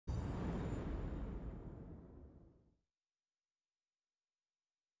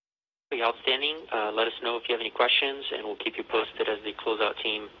Outstanding. Let us know if you have any questions, and we'll keep you posted as the closeout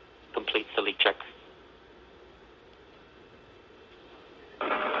team completes the leak check.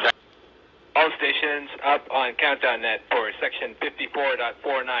 All stations up on countdown net for section 54.49.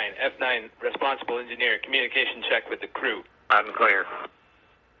 F9 responsible engineer communication check with the crew. Loud and clear.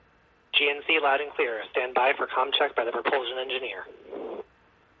 GNC loud and clear. Stand by for comm check by the propulsion engineer.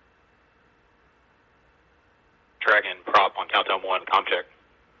 Dragon, prop on countdown 1, comm check.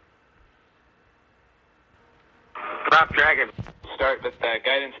 Prop Dragon. Start with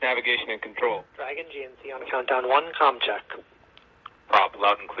guidance, navigation, and control. Dragon, GNC on countdown 1, comm check. Prop,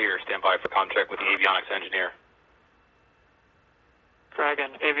 loud and clear. Stand by for comm check with the avionics engineer.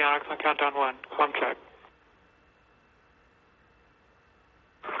 Dragon, avionics on countdown 1, comm check.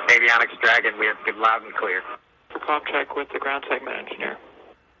 Avionics Dragon, we have good loud and clear. For comm check with the ground segment engineer.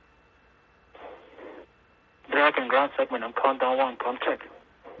 Dragon, ground segment on countdown 1, comm check.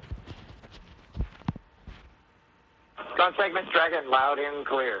 Ground segment Dragon, loud and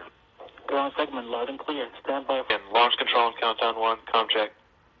clear. Ground segment loud and clear. Stand by. And launch control on countdown 1, comm check.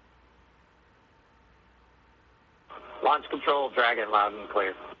 Launch control Dragon, loud and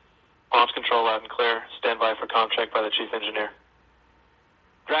clear. Launch control loud and clear. Stand by for comm check by the chief engineer.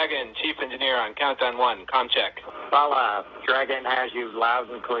 Dragon, chief engineer on countdown 1, comm check. Follow. Dragon has you loud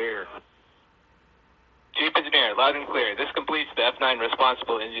and clear. Chief engineer, loud and clear. This completes the F9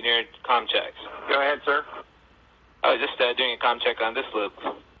 responsible engineer comm checks. Go ahead, sir. I was just doing a comm check on this loop.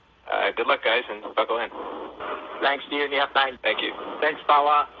 Good luck, guys, and buckle in. Thanks to you and the F9. Thank you. Thanks,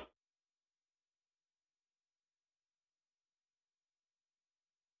 Follow.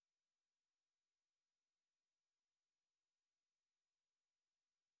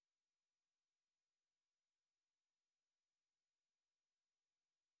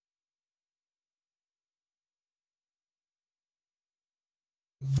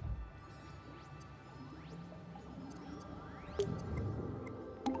 You